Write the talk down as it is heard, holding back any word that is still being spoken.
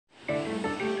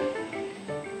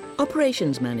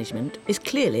Operations management is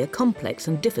clearly a complex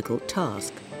and difficult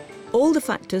task. All the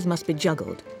factors must be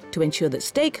juggled to ensure that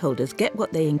stakeholders get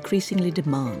what they increasingly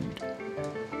demand.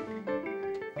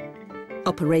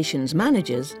 Operations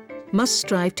managers must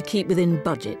strive to keep within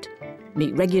budget,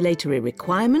 meet regulatory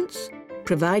requirements,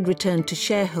 provide return to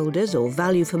shareholders or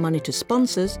value for money to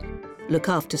sponsors, look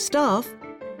after staff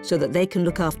so that they can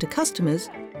look after customers,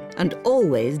 and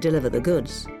always deliver the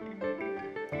goods.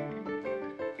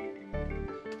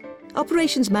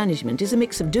 Operations management is a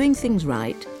mix of doing things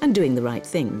right and doing the right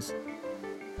things.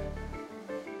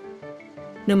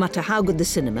 No matter how good the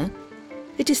cinema,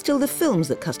 it is still the films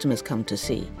that customers come to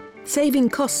see. Saving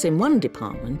costs in one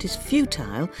department is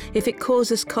futile if it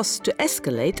causes costs to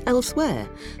escalate elsewhere.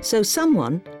 So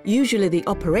someone, usually the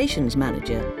operations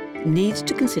manager, needs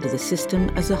to consider the system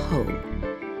as a whole.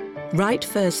 Right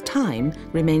first time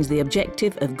remains the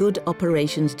objective of good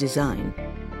operations design.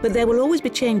 But there will always be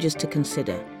changes to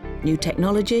consider. New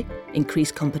technology,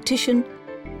 increased competition,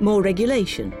 more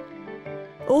regulation.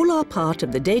 All are part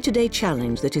of the day-to-day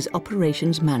challenge that is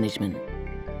operations management.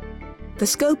 The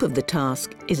scope of the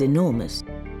task is enormous,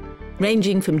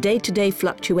 ranging from day-to-day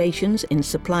fluctuations in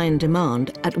supply and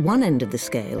demand at one end of the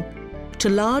scale to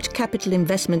large capital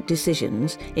investment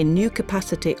decisions in new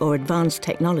capacity or advanced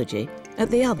technology at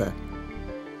the other.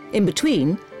 In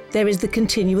between, there is the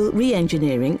continual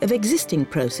re-engineering of existing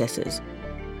processes,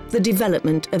 the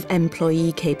development of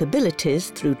employee capabilities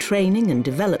through training and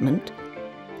development,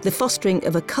 the fostering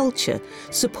of a culture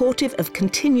supportive of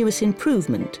continuous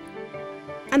improvement,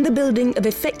 and the building of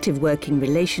effective working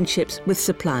relationships with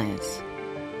suppliers.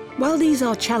 While these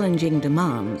are challenging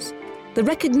demands, the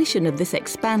recognition of this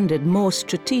expanded, more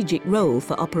strategic role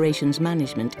for operations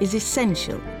management is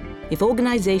essential if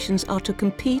organisations are to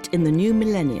compete in the new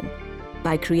millennium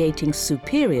by creating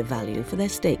superior value for their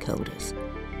stakeholders.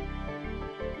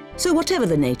 So whatever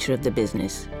the nature of the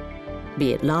business,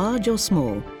 be it large or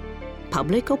small,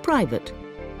 public or private,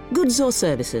 goods or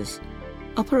services,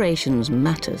 operations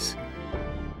matters.